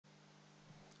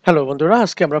Hello বন্ধুরা,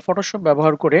 আজকে আমরা ফটোশপ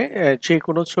ব্যবহার করে যে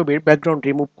কোনো ছবির ব্যাকগ্রাউন্ড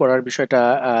রিমুভ করার বিষয়টা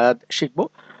শিখব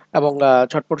এবং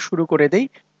ঝটপট শুরু করে দেই।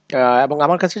 এবং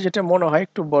আমার কাছে যেটা মনে হয়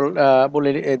একটু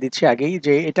বলে দিচ্ছি আগেই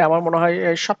যে এটা আমার মনে হয়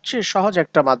সবচেয়ে সহজ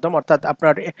একটা মাধ্যম। অর্থাৎ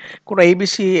আপনার কোনো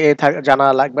এবিসি জানা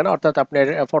লাগবে না। অর্থাৎ আপনার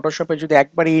ফটোশপে যদি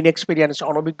একবারে ইনএক্সপিরিয়েন্স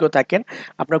অনভিজ্ঞ থাকেন,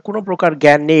 আপনার কোনো প্রকার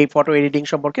জ্ঞান নেই ফটো এডিটিং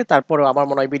সম্পর্কে, তারপরেও আমার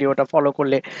মনে হয় ভিডিওটা ফলো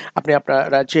করলে আপনি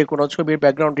আপনারা যে কোনো ছবির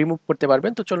ব্যাকগ্রাউন্ড রিমুভ করতে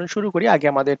পারবেন। তো চলুন শুরু করি। আগে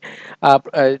আমাদের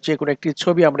যে কোনো একটি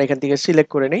ছবি আমরা এখান থেকে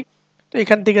সিলেক্ট করে নিই। তো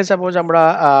এখান থেকে সাপোজ আমরা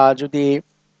যদি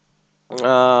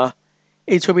আহ,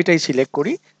 এই ছবিটাই সিলেক্ট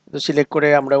করি, তো সিলেক্ট করে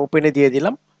আমরা ওপেনে দিয়ে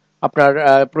দিলাম। আপনার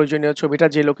প্রয়োজনীয় ছবিটা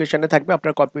যে লোকেশনে থাকবে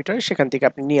আপনার কম্পিউটারে সেখান থেকে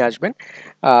আপনি নিয়ে আসবেন।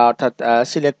 অর্থাৎ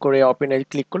সিলেক্ট করে ওপেনে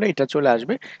ক্লিক করলে এটা চলে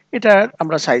আসবে। এটা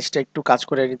আমরা সাইজটা একটু কাজ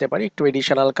করে নিতে পারি, একটু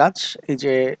এডিশনাল কাজ। এই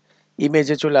যে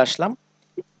ইমেজে চলে আসলাম,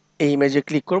 এই ইমেজে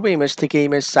ক্লিক করব, ইমেজ থেকে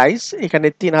ইমেজ সাইজ এখানে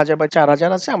 3000 বাই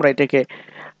 4000 আছে, আমরা এটাকে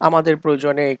আমাদের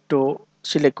প্রয়োজনে একটু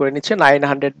সিলেক্ট করে নিচ্ছে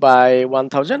 900 বাই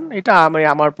 1000। এটা আমি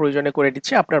আমার প্রয়োজনে করে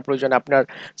দিচ্ছি, আপনার প্রয়োজনে আপনার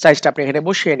সাইজটা আপনি এখানে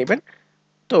বসিয়ে নেবেন।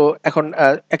 তো এখন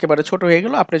একেবারে ছোট হয়ে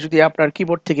গেল। আপনি যদি আপনার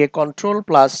কিবোর্ড থেকে কন্ট্রোল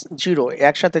প্লাস জিরো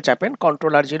একসাথে চাপেন,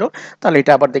 কন্ট্রোল আর জিরো, তাহলে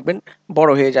এটা আবার দেখবেন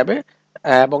বড় হয়ে যাবে।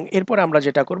 এবং এরপরে আমরা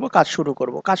যেটা করব, কাজ শুরু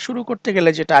করব। কাজ শুরু করতে গেলে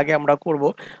যেটা আগে আমরা করব,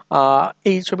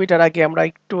 এই ছবিটার আগে আমরা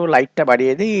একটু লাইটটা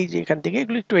বাড়িয়ে দিই। এই যে এখান থেকে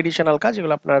এগুলো একটু এডিশনাল কাজ,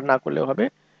 এগুলো আপনারা না করলেও হবে।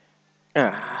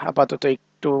 হ্যাঁ, আপাতত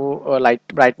একটু লাইট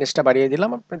ব্রাইটনেসটা বাড়িয়ে দিলাম,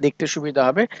 আপনার দেখতে সুবিধা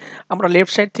হবে। আমরা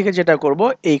লেফট সাইড থেকে যেটা করব,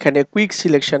 এইখানে কুইক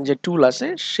সিলেকশন যে টুল আছে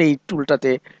সেই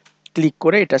টুলটাতে ক্লিক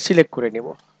করে এটা সিলেক্ট করে নেব।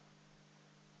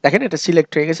 দেখেন এটা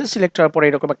সিলেক্ট হয়ে গেছে। সিলেক্ট হওয়ার পরে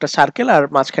এরকম একটা সার্কেল আর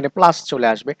মাঝখানে প্লাস চলে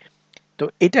আসবে। তো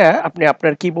এটা আপনি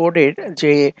আপনার কিবোর্ডের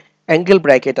যে অ্যাঙ্গেল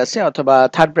ব্র্যাকেট আছে অথবা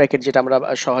থার্ড ব্র্যাকেট যেটা আমরা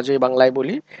সহজেই বাংলায়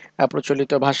বলি,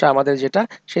 প্রচলিত ভাষা আমাদের যেটা,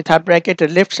 সেই থার্ড ব্র্যাকেটের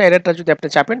লেফট সাইডেরটা যদি আপনি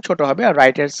চাপেন ছোট হবে, আর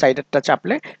রাইটের সাইডেরটা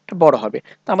চাপলে এটা বড় হবে।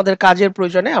 তো আমাদের কাজের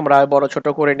প্রয়োজনে আমরা বড় ছোট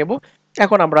করে নেব।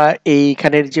 এখন আমরা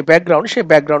এইখানের যে ব্যাকগ্রাউন্ড, সেই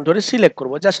ব্যাকগ্রাউন্ড ধরে সিলেক্ট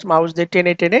করব, জাস্ট মাউস দিয়ে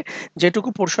টেনে টেনে যেটুকু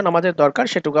পোর্শন আমাদের দরকার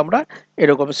সেটুকু আমরা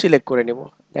এরকম সিলেক্ট করে নেব।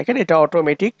 দেখেন এটা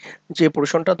অটোমেটিক যে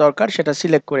পোর্শনটা দরকার সেটা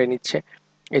সিলেক্ট করে নিচ্ছে।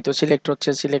 এই তো সিলেক্ট হচ্ছে,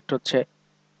 সিলেক্ট হচ্ছে।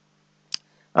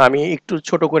 আমি একটু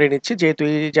ছোট করে নিচ্ছি যেহেতু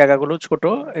এই জায়গাগুলো ছোট,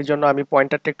 এই জন্য আমি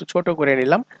পয়েন্টারটা একটু ছোট করে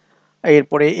নিলাম।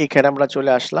 এরপরে এখানে আমরা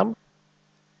চলে আসলাম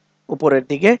উপরের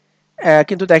দিকে।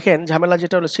 কিন্তু দেখেন ঝামেলা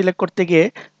যেটা হলো, সিলেক্ট করতে গিয়ে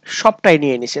সবটাই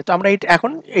নিয়ে নিছে। তো আমরা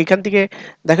এখন এইখান থেকে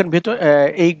দেখেন ভেতর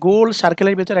এই গোল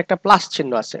সার্কেলের ভেতর একটা প্লাস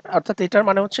চিহ্ন আছে, অর্থাৎ এটার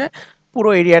মানে হচ্ছে পুরো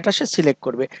এরিয়াটা সে সিলেক্ট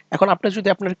করবে। এখন আপনি যদি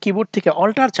আপনার কিবোর্ড থেকে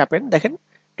অল্টার চাপেন, দেখেন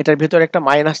এটার ভেতর একটা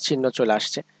মাইনাস চিহ্ন চলে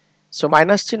আসছে। সো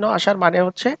মাইনাস চিহ্ন আসার মানে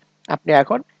হচ্ছে আপনি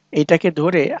এখন এইটাকে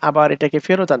ধরে আবার এটাকে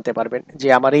ফেরত আনতে পারবেন, যে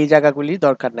আমার এই জায়গাগুলি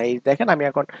দরকার নাই। দেখেন আমি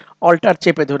এখন অল্টার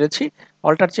চেপে ধরেছি,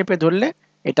 অল্টার চেপে ধরলে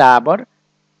এটা আবার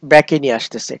ব্যাকে নিয়ে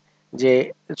আসতেছে, যে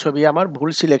ছবি আমার ভুল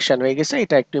সিলেকশন হয়ে গেছে।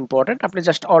 এটা একটু ইম্পর্টেন্ট, আপনি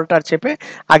জাস্ট অল্টার চেপে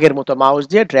আগের মতো মাউস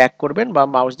দিয়ে ড্র্যাগ করবেন বা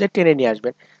মাউস দিয়ে টেনে নিয়ে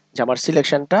আসবেন, যে আমার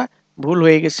সিলেকশনটা ভুল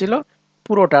হয়ে গেছিল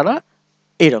পুরোটা না।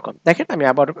 এইরকম দেখেন আমি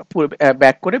আবার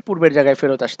ব্যাক করে পূর্বের জায়গায়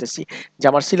ফেরত আসতেছি, যে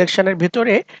আমার সিলেকশনের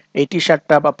ভিতরে এই টি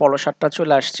শার্টটা বা পলো শার্টটা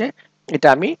চলে আসছে। এটা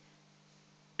আমি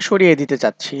সরিয়ে দিতে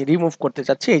চাচ্ছি, রিমুভ করতে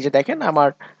চাচ্ছি। এই যে দেখেন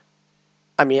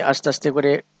আমি আস্তে আস্তে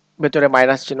করে ভেতরে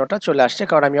মাইনাস চিহ্নটা চলে আসছে,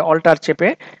 কারণ আমি অল্টার চেপে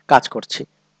কাজ করছি।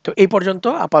 তো এই পর্যন্ত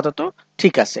আপাতত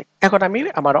ঠিক আছে। এখন আমি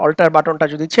আমার অল্টার বাটনটা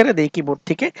যদি ছেড়ে দিই কিবোর্ড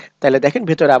থেকে, তাহলে দেখেন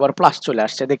ভেতরে আবার প্লাস চলে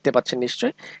আসছে, দেখতে পাচ্ছেন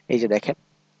নিশ্চয়ই। এই যে দেখেন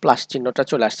প্লাস চিহ্নটা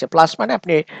চলে আসছে। প্লাস মানে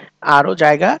আপনি আরো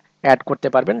জায়গা অ্যাড করতে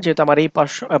পারবেন। যেহেতু আমার এই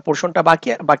পোর্শনটা বাকি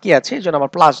বাকি আছে, এই জন্য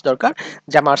আমার প্লাস দরকার,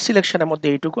 যে আমার সিলেকশনের মধ্যে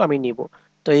এইটুকু আমি নিব।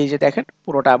 তো এই যে দেখেন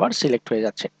পুরোটা আবার সিলেক্ট হয়ে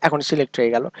যাচ্ছে, এখন সিলেক্ট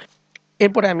হয়ে গেল।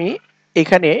 এরপরে আমি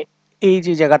এখানে এই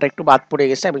যে জায়গাটা একটু বাদ পড়ে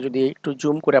গেছে, আমি যদি একটু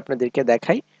জুম করে আপনাদেরকে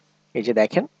দেখাই, এই যে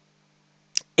দেখেন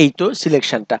এই তো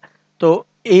সিলেকশনটা। তো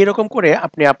এইরকম করে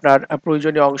আপনি আপনার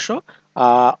প্রয়োজনীয় অংশ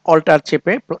অল্টার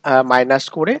চেপে মাইনাস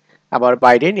করে আবার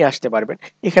বাইরে নিয়ে আসতে পারবেন।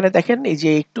 এখানে দেখেন এই যে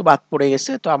একটু বাদ পড়ে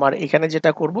গেছে, তো আমার এখানে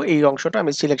যেটা করব, এই অংশটা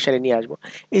আমি সিলেকশনে নিয়ে আসব।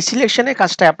 এই সিলেকশনের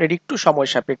কাজটা আপনার একটু সময়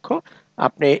সাপেক্ষ,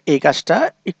 আপনি এই কাজটা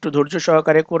একটু ধৈর্য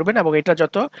সহকারে করবেন এবং এটা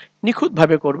যত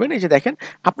নিখুঁতভাবে করবেন। এই যে দেখেন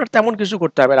আপনার তেমন কিছু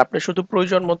করতে হবে না, আপনি শুধু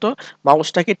প্রয়োজন মতো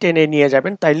মাউসটাকে টেনে নিয়ে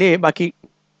যাবেন, তাইলে বাকি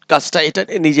কাজটা এটা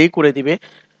নিজেই করে দিবে,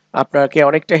 আপনাকে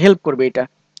অনেকটা হেল্প করবে এটা,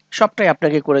 সবটাই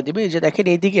আপনাকে করে দিবে। এই যে দেখেন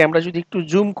এইদিকে আমরা যদি একটু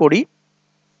জুম করি,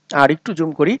 আর একটু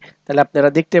জুম করি, তাহলে আপনারা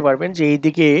দেখতে পারবেন যে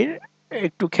এইদিকে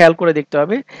একটু খেয়াল করে দেখতে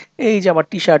হবে, এই যে আমার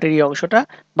টি শার্টের এই অংশটা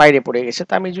বাইরে পড়ে গেছে।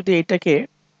 তা আমি যদি এটাকে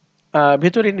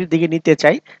ভেতরের দিকে নিতে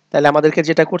চাই, তাহলে আমাদেরকে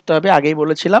যেটা করতে হবে আগেই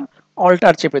বলেছিলাম,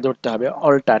 অল্টার চেপে ধরতে হবে।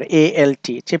 অল্টার ALT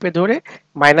চেপে ধরে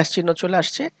মাইনাস চিহ্ন চলে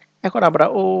আসছে। এখন আমরা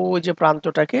ওই যে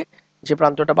প্রান্তটাকে, যে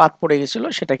প্রান্তটা বাদ পড়ে গেছিল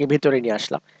সেটাকে ভেতরে নিয়ে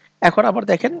আসলাম। এখন আবার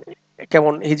দেখেন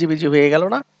কেমন হিজিবিজি হয়ে গেল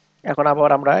না। এখন আবার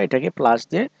আমরা এটাকে প্লাস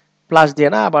দিয়ে প্লাস দিয়ে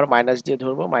না, আবার মাইনাস দিয়ে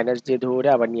ধরবো, মাইনাস দিয়ে ধরে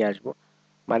আবার নিয়ে আসবো।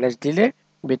 মাইনাস দিলে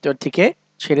ভিতর থেকে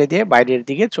ছেড়ে দিয়ে বাইরের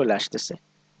দিকে চলে আসতেছে।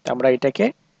 আমরা এটাকে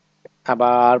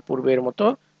আবার পূর্বের মতো,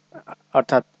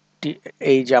 অর্থাৎ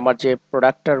এই যে আমার যে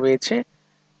প্রোডাক্টটা রয়েছে,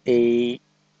 এই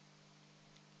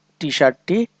টি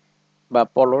শার্টটি বা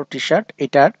পলো টি শার্ট,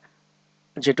 এটার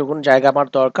যেটুকুন জায়গা আমার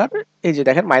দরকার, এই যে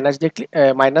দেখেন মাইনাস দিয়ে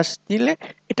মাইনাস দিলে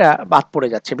এটা বাদ পড়ে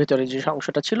যাচ্ছে, ভেতরে যে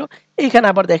অংশটা ছিল। এইখানে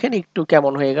আবার দেখেন একটু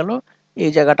কেমন হয়ে গেল,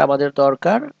 এই জায়গাটা আমাদের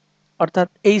দরকার। অর্থাৎ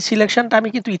এই সিলেকশনটা আমি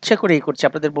কিন্তু ইচ্ছা করেই করছি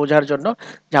আপনাদের বোঝার জন্য,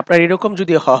 যে আপনার এরকম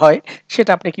যদি হয়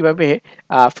সেটা আপনি কিভাবে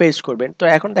ফেস করবেন। তো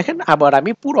এখন দেখেন আবার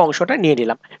আমি পুরো অংশটা নিয়ে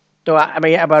নিলাম। তো আমি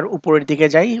আবার উপরের দিকে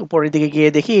যাই, উপরের দিকে গিয়ে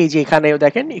দেখি এই যে এখানেও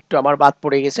দেখেন একটু আমার বাদ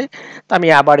পড়ে গেছে। তো আমি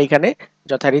আবার এখানে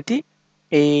যথারীতি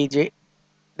এই যে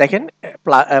দেখেন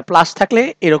প্লাস থাকলে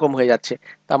এরকম হয়ে যাচ্ছে,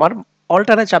 তো আমার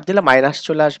অল্টারে চাপ দিলে মাইনাস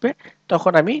চলে আসবে।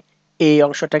 তখন আমি এই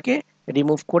অংশটাকে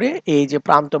রিমুভ করে এই যে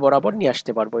প্রান্ত বরাবর নিয়ে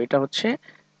আসতে পারবো। এটা হচ্ছে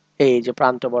এই যে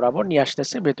প্রান্ত বরাবর নিয়ে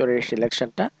আসতেছে ভেতরের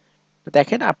সিলেকশনটা। তো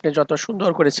দেখেন আপনি যত সুন্দর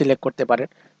করে সিলেক্ট করতে পারেন।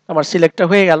 আমার সিলেক্টটা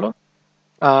হয়ে গেল।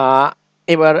 আহ,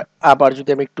 এবার আবার যদি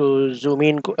আমি একটু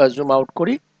জুম আউট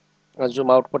করি, জুম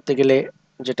আউট করতে গেলে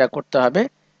যেটা করতে হবে,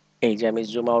 এই যে আমি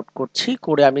জুম আউট করছি,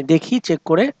 করে আমি দেখি চেক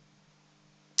করে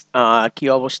কি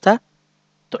অবস্থা।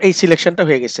 তো এই সিলেকশনটা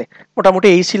হয়ে গেছে। মোটামুটি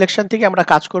এই সিলেকশন থেকে আমরা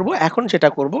কাজ করব। এখন যেটা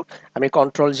করব, আমি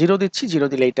কন্ট্রোল 0 দিচ্ছি, 0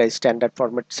 দিলে এটা স্ট্যান্ডার্ড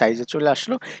ফরম্যাট সাইজে চলে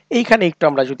আসলো। এইখানে একটু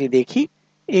আমরা যদি দেখি,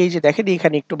 এই যে দেখেন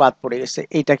এইখানে একটু বাদ পড়ে গেছে,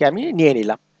 এইটাকে আমি নিয়ে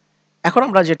নিলাম। এখন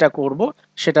আমরা যেটা করব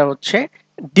সেটা হচ্ছে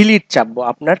ডিলিট চাপবো।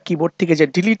 আপনার কিবোর্ড থেকে যে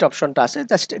ডিলিট অপশনটা আছে,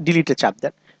 জাস্ট ডিলিটে চাপ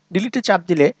দেন। ডিলিটে চাপ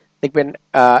দিলে দেখবেন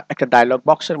একটা ডায়লগ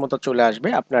বক্সের মতো চলে আসবে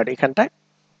আপনার এখানটায়।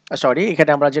 সরি, এখানে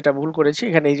আমরা যেটা ভুল করেছি,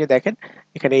 এখানে এই যে দেখেন,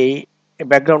 এখানে এই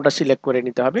ব্যাকগ্রাউন্ডটা সিলেক্ট করে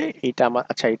নিতে হবে। এইটা আমার,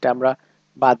 আচ্ছা এটা আমরা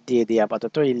বাদ দিয়ে দিই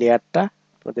আপাতত। এই লেয়ারটা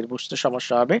আপনাদের বুঝতে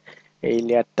সমস্যা হবে। এই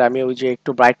লেয়ারটা আমি ওই যে একটু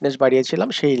ব্রাইটনেস বাড়িয়েছিলাম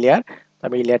সেই লেয়ার,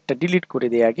 আমি এই লেয়ারটা ডিলিট করে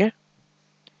দিই আগে।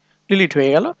 ডিলিট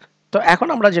হয়ে গেল। তো এখন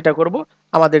আমরা যেটা করব,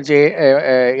 আমাদের যে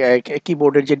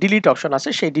কিবোর্ডের যে ডিলিট অপশন আছে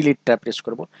সেই ডিলিটটা প্রেস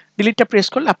করব। ডিলিটটা প্রেস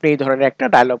করলে আপনি এই ধরনের একটা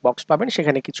ডায়লগ বক্স পাবেন,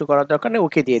 সেখানে কিছু করার দরকার নেই,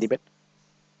 ওকে দিয়ে দিবেন।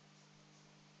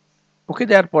 ওকে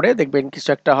দেওয়ার পরে দেখবেন কিছু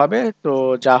একটা হবে। তো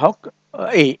যা হোক,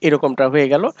 এই এরকমটা হয়ে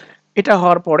গেল। এটা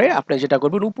হওয়ার পরে আপনি যেটা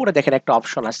করবেন, উপরে দেখেন একটা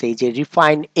অপশন আছে, এই যে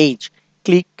refine age,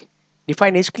 click.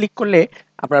 Refine age click করলে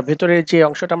আপনার ভেতরের যে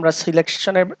অংশটা আমরা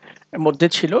সিলেকশনের মধ্যে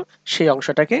ছিল সেই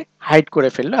অংশটাকে হাইড করে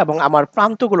ফেললো, এবং আমার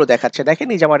প্রান্তগুলো দেখাচ্ছে। দেখেন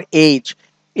এই যে আমার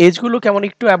এজগুলো কেমন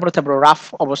একটু এবড়ো থেবড়ো রাফ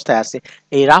অবস্থায় আছে।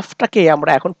 এই রাফটাকে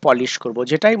আমরা এখন পলিশ করব,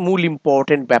 যেটাই মূল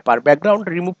ইম্পর্টেন্ট ব্যাপার। ব্যাকগ্রাউন্ড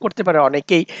রিমুভ করতে পারে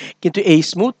অনেকেই, কিন্তু এই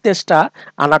স্মুথনেসটা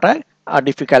আনাটা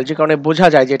ডিফিকাল্ট, যে কারণে বোঝা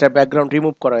যায় যে এটা ব্যাকগ্রাউন্ড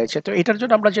রিমুভ করা হয়েছে। তো এটার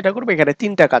জন্য আমরা যেটা করবো, এখানে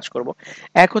তিনটা কাজ করব।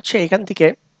 এক হচ্ছে এখান থেকে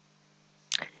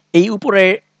এই উপরে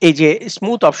এই যে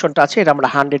স্মুথ অপশনটা আছে, এটা আমরা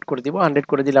 100 করে দিব। 100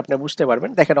 করে দিলে আপনি বুঝতে পারবেন,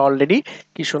 দেখেন অলরেডি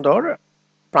কি সুন্দর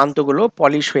প্রান্তগুলো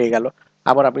পলিশ হয়ে গেল।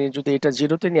 আবার আপনি যদি এটা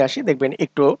 0-তে নিয়ে আসি, দেখবেন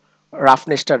একটু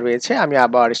রাফনেসটা রয়েছে। আমি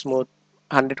আবার স্মুথ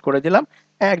 100 করে দিলাম,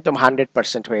 একদম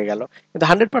 100% হয়ে গেল। কিন্তু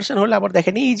 100% হলে আবার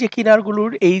দেখেন এই যে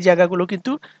কিনারগুলোর এই জায়গাগুলো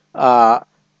কিন্তু আহ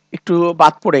একটু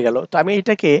বাদ পড়ে গেল। তো আমি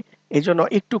এটাকে এই জন্য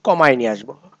একটু কমায় নিয়ে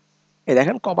আসবো। এই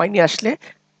দেখেন কমায় নিয়ে আসলে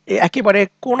একেবারে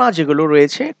কোণা যেগুলো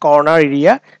রয়েছে, কর্নার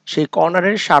এরিয়া, সেই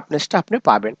কর্নারের শার্পনেসটা আপনি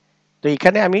পাবেন। তো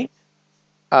এখানে আমি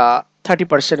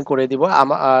 30% করে দিব,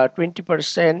 আমার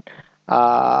 20%,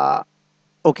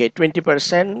 ওকে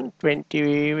 20%,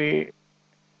 20,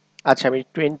 আচ্ছা আমি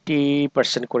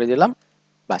 20% করে দিলাম।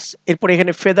 বাস, এরপরে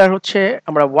এখানে ফেদার হচ্ছে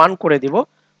আমরা 1 করে দিব।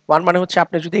 1 মানে হচ্ছে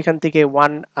আপনি যদি এখান থেকে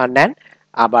 1 নেন,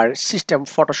 আবার সিস্টেম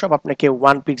ফটোশপ আপনাকে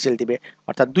 1 পিক্সেল দিবে,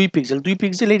 অর্থাৎ 2 পিক্সেল। 2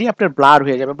 পিক্সেল এরিয়া আপনার ব্লার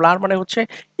হয়ে যাবে। ব্লার মানে হচ্ছে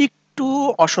একটু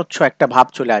অস্বচ্ছ একটা ভাব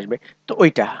চলে আসবে। তো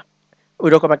ওইটা,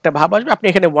 ওইরকম একটা ভাব আসবে, আপনি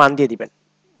এখানে 1 দিয়ে দিবেন।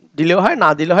 দিলেও হয়, না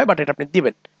দিলেও হয়, বাট এটা আপনি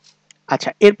দিবেন। আচ্ছা,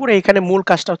 এরপরে এখানে মূল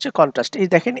কাজটা হচ্ছে কন্ট্রাস্ট। এই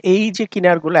দেখেন এই যে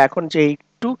কিনারগুলো এখন যে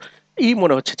একটু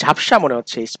মনে হচ্ছে, ঝাপসা মনে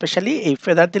হচ্ছে, স্পেশালি এই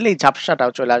ফেদার দিলে এই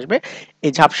ঝাপসাটাও চলে আসবে।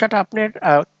 এই ঝাপসাটা আপনার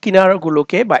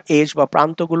কিনারগুলোকে বা এজ বা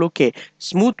প্রান্তগুলোকে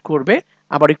স্মুথ করবে,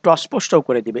 আবার একটু অস্পষ্টও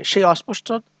করে দিবে। সেই অস্পষ্ট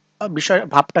বিষয়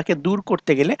ভাবটাকে দূর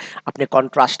করতে গেলে আপনি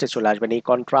কন্ট্রাস্টে চলে আসবেন। এই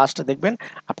কন্ট্রাস্ট দেখবেন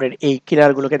আপনার এই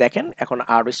কিনারগুলোকে দেখেন এখন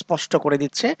আরো স্পষ্ট করে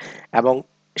দিচ্ছে, এবং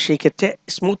সেই ক্ষেত্রে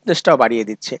স্মুথনেসটাও বাড়িয়ে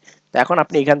দিচ্ছে। তো এখন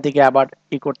আপনি এখান থেকে আবার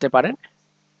করতে পারেন,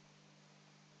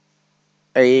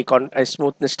 এই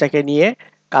স্মুথনেসটাকে নিয়ে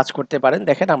কাজ করতে পারেন।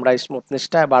 দেখেন আমরা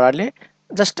স্মুথনেসটা বাড়ালে,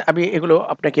 জাস্ট আমি এগুলো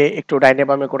আপনাকে একটু ডাইনে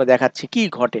বামে করে দেখাচ্ছি কি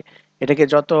ঘটে। এটাকে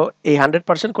যত এই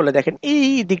 100% করলে দেখেন এই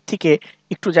দিক থেকে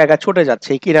একটু জায়গা ছুটে যাচ্ছে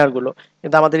এই কিনারগুলো,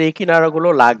 কিন্তু আমাদের এই কিনারগুলো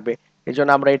লাগবে। এই জন্য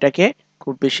আমরা এটাকে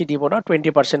খুব বেশি দিব না,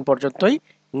 20% পর্যন্তই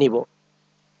নিব।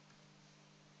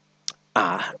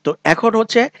 তো এখন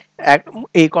হচ্ছে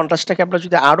এই কন্ট্রাস্টটাকে আমরা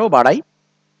যদি আরো বাড়াই,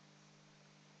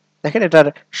 দেখেন এটার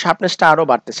শার্পনেসটা আরো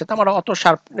বাড়তেছে। তো আমার অত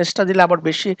শার্পনেসটা দিলে আবার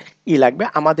বেশি লাগবে।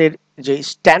 আমাদের যে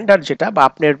স্ট্যান্ডার্ড যেটা বা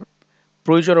আপনার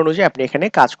প্রয়োজন অনুযায়ী আপনি এখানে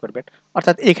কাজ করবেন।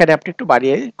 অর্থাৎ এখানে আপনি একটু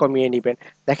বাড়িয়ে কমিয়ে নিবেন।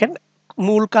 দেখেন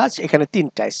মূল কাজ এখানে ৩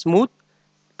 টা। স্মুথ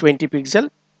 20 পিক্সেল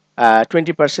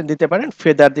 20% দিতে পারেন।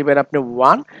 ফেদার দিবেন আপনি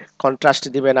 1, কন্ট্রাস্ট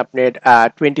দিবেন আপনার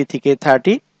 20 থেকে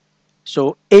 30। সো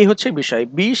এই হচ্ছে বিষয়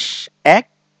 20, 1,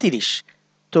 30।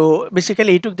 তো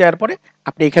বেসিক্যালি এইটুক দেওয়ার পরে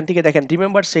আপনি এখান থেকে দেখেন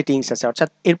রিমেম্বার সেটিংস আছে, অর্থাৎ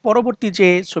এর পরবর্তী যে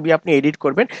ছবি আপনি এডিট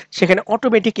করবেন সেখানে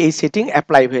অটোমেটিক এই সেটিং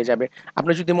অ্যাপ্লাই হয়ে যাবে।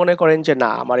 আপনি যদি মনে করেন যে না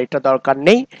আমার এটা দরকার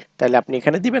নেই তাহলে আপনি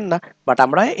এখানে দিবেন না, বাট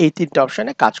আমরা এই তিনটা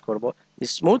অপশনে কাজ করব।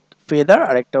 স্মুথ, ফেদার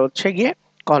আর একটা হচ্ছে গিয়ে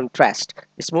কন্ট্রাস্ট।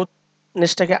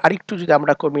 স্মুথনেসটাকে আরেকটু যদি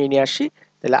আমরা কমিয়ে নিয়ে আসি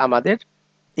তাহলে আমাদের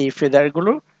এই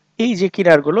ফেদারগুলো এই যে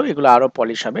কিনারগুলো এগুলো আরো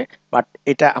পলিশ হবে। বাট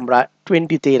এটা আমরা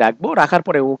 20তেই রাখবো। রাখার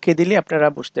পরে ওকে দিলে আপনারা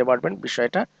বুঝতে পারবেন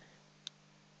বিষয়টা।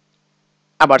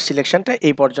 আবার সিলেকশনটা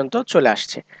এই পর্যন্ত চলে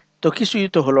আসছে। তো কিছুই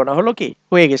তো হলো না, হলো কি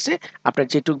হয়ে গেছে। আপনার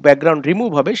যেটুক ব্যাকগ্রাউন্ড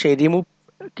রিমুভ হবে সেই রিমুভ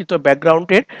কিন্তু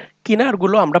ব্যাকগ্রাউন্ডের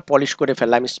কিনারগুলো আমরা পলিশ করে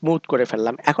ফেললাম, স্মুথ করে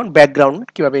ফেললাম। এখন ব্যাকগ্রাউন্ড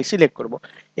কিভাবে সিলেক্ট করব,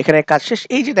 এখানে কাজ শেষ।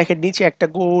 এই যে দেখেন নিচে একটা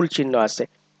গোল চিহ্ন আছে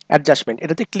অ্যাডজাস্টমেন্ট,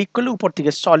 এটাতে ক্লিক করলে উপর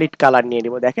থেকে সলিড কালার নিয়ে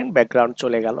নিব। দেখেন ব্যাকগ্রাউন্ড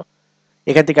চলে গেল।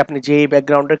 এখান থেকে আপনি যে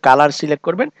ব্যাকগ্রাউন্ডের কালার সিলেক্ট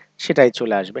করবেন সেটাই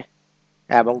চলে আসবে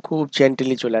এবং খুব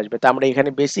জেন্টলি চলে আসবে। তো আমরা এখানে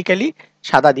বেসিক্যালি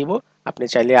সাদা দিব। আপনি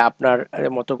চাইলে আপনার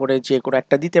মতো করে যে কোনো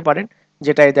একটা দিতে পারেন,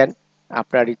 যেটাই দেন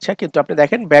আপনার ইচ্ছা। কিন্তু আপনি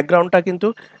দেখেন ব্যাকগ্রাউন্ডটা কিন্তু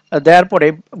দেওয়ার পরে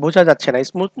বোঝা যাচ্ছে না।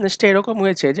 স্মুথনেসটা এরকম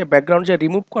হয়েছে যে ব্যাকগ্রাউন্ড যে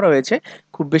রিমুভ করা হয়েছে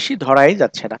খুব বেশি ধরাই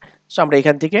যাচ্ছে না। সো আমরা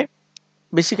এখান থেকে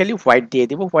বেসিক্যালি হোয়াইট দিয়ে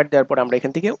দিব। হোয়াইট দেওয়ার পর আমরা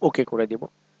এখান থেকে ওকে করে দিব।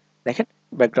 দেখেন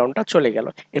ব্যাকগ্রাউন্ডটা চলে গেল।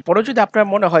 এরপরেও যদি আপনার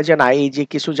মনে হয় যে না এই যে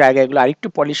কিছু জায়গা এগুলো আরেকটু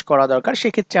পলিশ করা দরকার,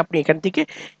 সেক্ষেত্রে আপনি এখান থেকে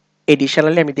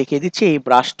এডিশনালি আমি দেখিয়ে দিচ্ছি, এই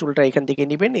ব্রাশ টুলটা এখান থেকে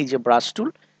নেবেন। এই যে ব্রাশ টুল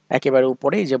একেবারে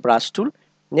উপরে, এই যে ব্রাশ টুল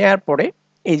নেওয়ার পরে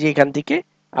এই যে এখান থেকে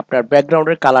আপনার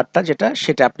ব্যাকগ্রাউন্ডের কালারটা যেটা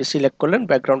সেটা আপনি সিলেক্ট করলেন।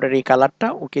 ব্যাকগ্রাউন্ডের এই কালারটা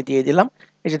ওকে দিয়ে দিলাম।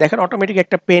 এই যে দেখেন অটোমেটিক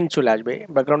একটা পেন চলে আসবে।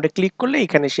 ব্যাকগ্রাউন্ডে ক্লিক করলে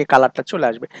এখানে সেই কালারটা চলে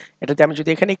আসবে। এটাতে আমি যদি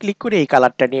এখানে ক্লিক করি এই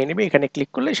কালারটা নিয়ে নেবে। এখানে ক্লিক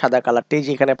করলে সাদা কালারটাই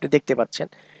যে এখানে আপনি দেখতে পাচ্ছেন।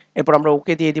 এরপর আমরা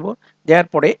ওকে দিয়ে দিব। দেওয়ার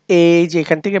পরে এই যে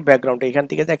এখান থেকে ব্যাকগ্রাউন্ড, এখান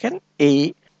থেকে দেখেন এই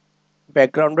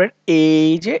ব্যাকগ্রাউন্ডের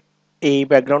এই যে এই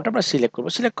ব্যাকগ্রাউন্ডটা আমরা সিলেক্ট করব।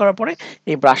 সিলেক্ট করার পরে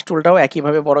এই ব্রাশ টুলটাও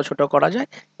একইভাবে বড় ছোট করা যায়।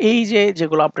 এই যে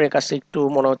যেগুলো আপনার কাছে একটু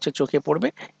মনে হচ্ছে চোখে পড়বে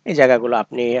এই জায়গাগুলো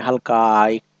আপনি হালকা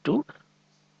একটু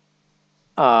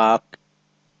আহ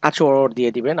আঁচড়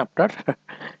দিয়ে দিবেন আপনার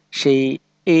সেই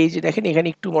এই যে দেখেন এখানে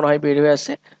একটু মনে হয় বের হয়ে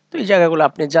আছে। তো এই জায়গাগুলো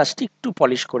আপনি জাস্ট একটু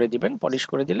পলিশ করে দিবেন। পলিশ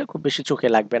করে দিলে খুব বেশি চোখে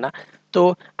লাগবে না। তো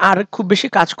আর খুব বেশি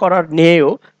কাজ করার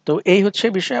নেইও। তো এই হচ্ছে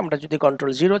বিষয়। আমরা যদি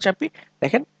কন্ট্রোল জিরো চাপি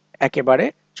দেখেন একেবারে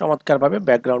চমৎকারভাবে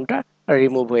ব্যাকগ্রাউন্ডটা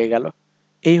রিমুভ হয়ে গেল।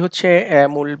 এই হচ্ছে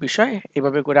মূল বিষয়।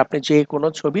 এভাবে করে আপনি যে কোনো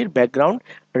ছবির ব্যাকগ্রাউন্ড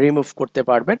রিমুভ করতে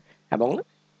পারবেন এবং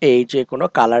এই যে কোনো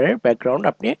কালারের ব্যাকগ্রাউন্ড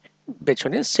আপনি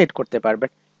পেছনে সেট করতে পারবেন।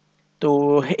 তো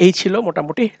এই ছিল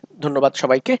মোটামুটি। ধন্যবাদ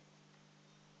সবাইকে।